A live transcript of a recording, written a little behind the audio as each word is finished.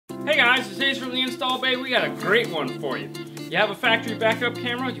Hey guys, it's Ace from the Install Bay. We got a great one for you. You have a factory backup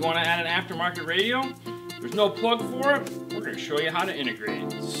camera, you want to add an aftermarket radio, there's no plug for it, we're going to show you how to integrate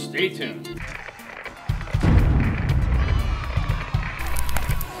it. Stay tuned.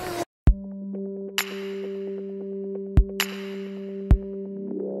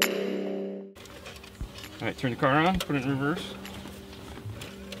 Alright, turn the car on, put it in reverse.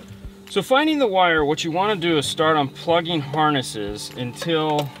 So finding the wire, what you want to do is start unplugging harnesses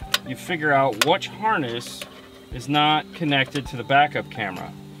until you figure out which harness is not connected to the backup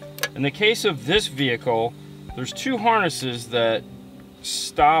camera. In the case of this vehicle, there's two harnesses that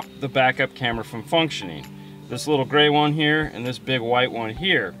stop the backup camera from functioning. This little gray one here and this big white one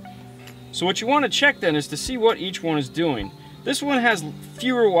here. So what you want to check then is to see what each one is doing. This one has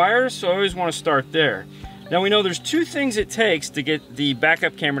fewer wires, so I always want to start there. Now we know there's two things it takes to get the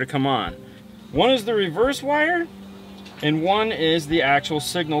backup camera to come on. One is the reverse wire, and one is the actual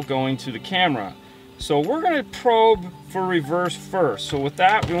signal going to the camera. So we're going to probe for reverse first. So with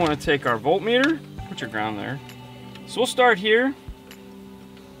that, we want to take our voltmeter, put your ground there. So we'll start here.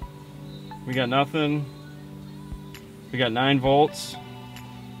 We got nothing. We got 9 volts.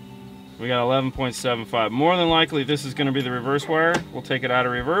 We got 11.75. More than likely this is going to be the reverse wire. We'll take it out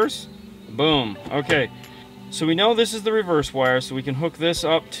of reverse. Boom. Okay. So we know this is the reverse wire, so we can hook this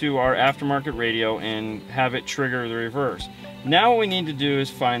up to our aftermarket radio and have it trigger the reverse. Now what we need to do is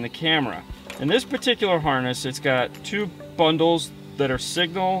find the camera. In this particular harness, it's got 2 bundles that are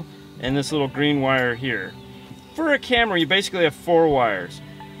signal and this little green wire here. For a camera, you basically have 4 wires.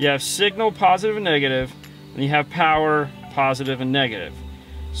 You have signal, positive and negative, and you have power, positive and negative.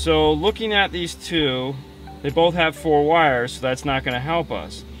 So looking at these 2, they both have 4 wires, so that's not going to help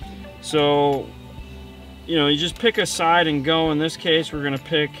us. So you know, you just pick a side and go. In this case, we're going to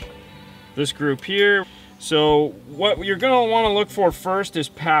pick this group here. So what you're going to want to look for first is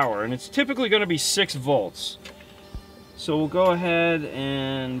power, and it's typically going to be 6 volts. So we'll go ahead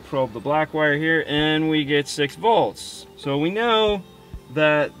and probe the black wire here, and we get 6 volts. So we know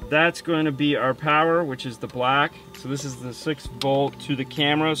that that's going to be our power, which is the black. So this is the 6 volt to the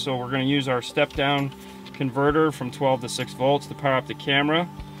camera. So we're going to use our step down converter from 12 to 6 volts to power up the camera.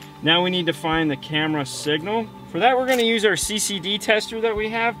 Now we need to find the camera signal. For that, we're going to use our CCD tester that we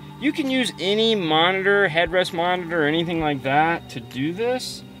have. You can use any monitor, headrest monitor, or anything like that to do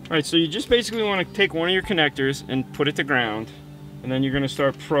this. All right, so you just basically want to take one of your connectors and put it to ground, and then you're going to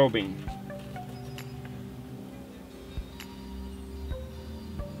start probing.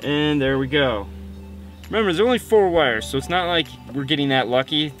 And there we go. Remember, there's only 4 wires, so it's not like we're getting that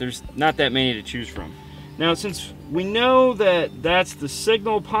lucky. There's not that many to choose from. Now, since we know that that's the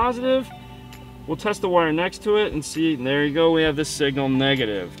signal positive, we'll test the wire next to it and see, and there you go, we have the signal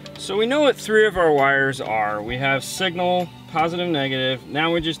negative. So we know what 3 of our wires are. We have signal, positive, negative.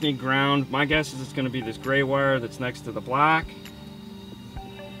 Now we just need ground. My guess is it's going to be this gray wire that's next to the black. So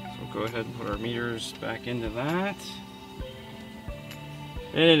we'll go ahead and put our meters back into that.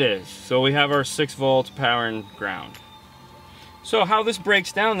 And it is. So we have our 6 volts power and ground. So how this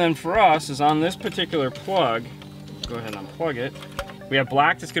breaks down then for us is on this particular plug. Go ahead and unplug it. We have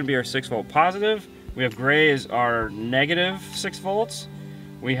black, that's going to be our 6 volt positive. We have gray is our negative 6 volts.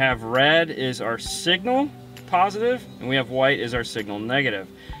 We have red is our signal positive, and we have white is our signal negative.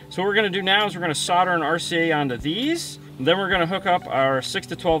 So what we're going to do now is we're going to solder an RCA onto these. Then we're going to hook up our 6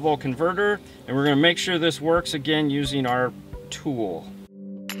 to 12 volt converter, and we're going to make sure this works again using our tool.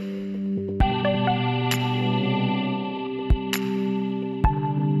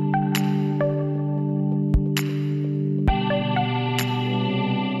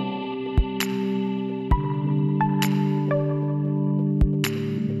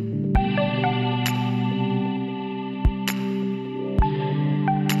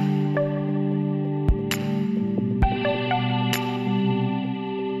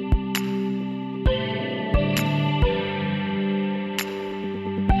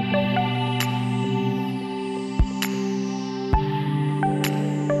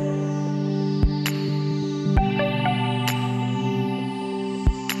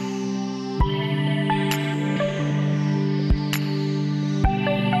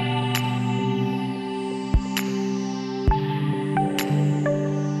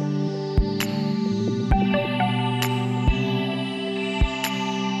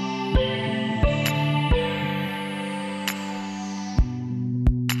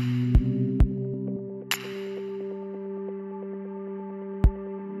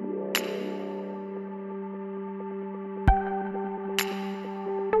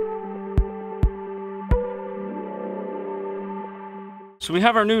 So we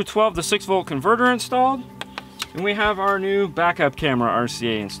have our new 12 to 6 volt converter installed. And we have our new backup camera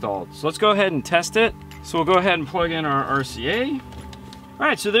RCA installed. So let's go ahead and test it. So we'll go ahead and plug in our RCA. All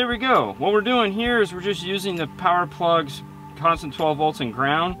right, so there we go. What we're doing here is we're just using the power plugs, constant 12 volts and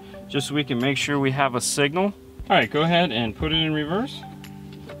ground, just so we can make sure we have a signal. All right, go ahead and put it in reverse.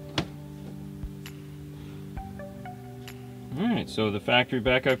 All right, so the factory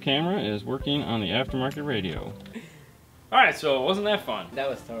backup camera is working on the aftermarket radio. All right, so wasn't that fun? That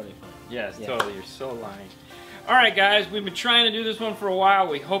was totally fun. Yes, Yeah. totally, you're so lying. All right, guys, we've been trying to do this one for a while.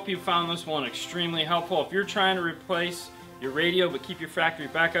 We hope you found this one extremely helpful. If you're trying to replace your radio but keep your factory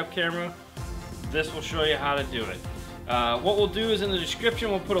backup camera, this will show you how to do it. What we'll do is in the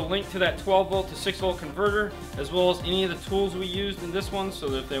description we'll put a link to that 12 volt to 6 volt converter, as well as any of the tools we used in this one, so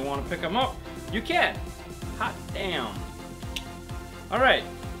that if they want to pick them up, you can. Hot damn. All right.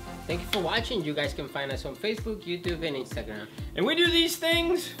 Thank you for watching. You guys can find us on Facebook, YouTube, and Instagram. And we do these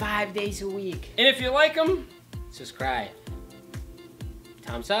things 5 days a week. And if you like them, Subscribe.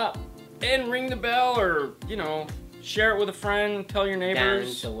 Thumbs up. and ring the bell, or, you know, share it with a friend, tell your neighbors.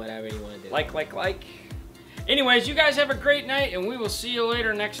 Dance or whatever you want to do. Like. Anyways, you guys have a great night, and we will see you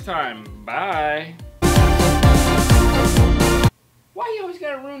later next time. Bye. Why you always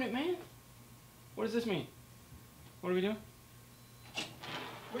gotta ruin it, man? What does this mean? What are we doing?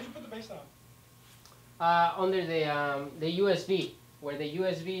 Where'd you put the bass knob? Under the USB. Where the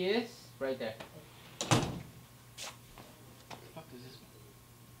USB is, right there. What the fuck does this mean?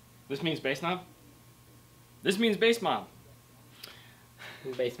 This means bass knob? This means bass mob.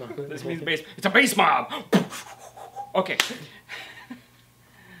 Bass mob. This means bass. It's a bass mob! Okay.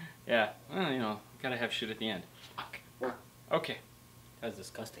 Yeah, well, you know, gotta have shit at the end. Okay. That's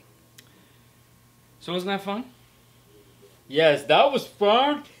disgusting. So wasn't that fun? Yes, that was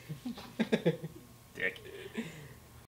fun.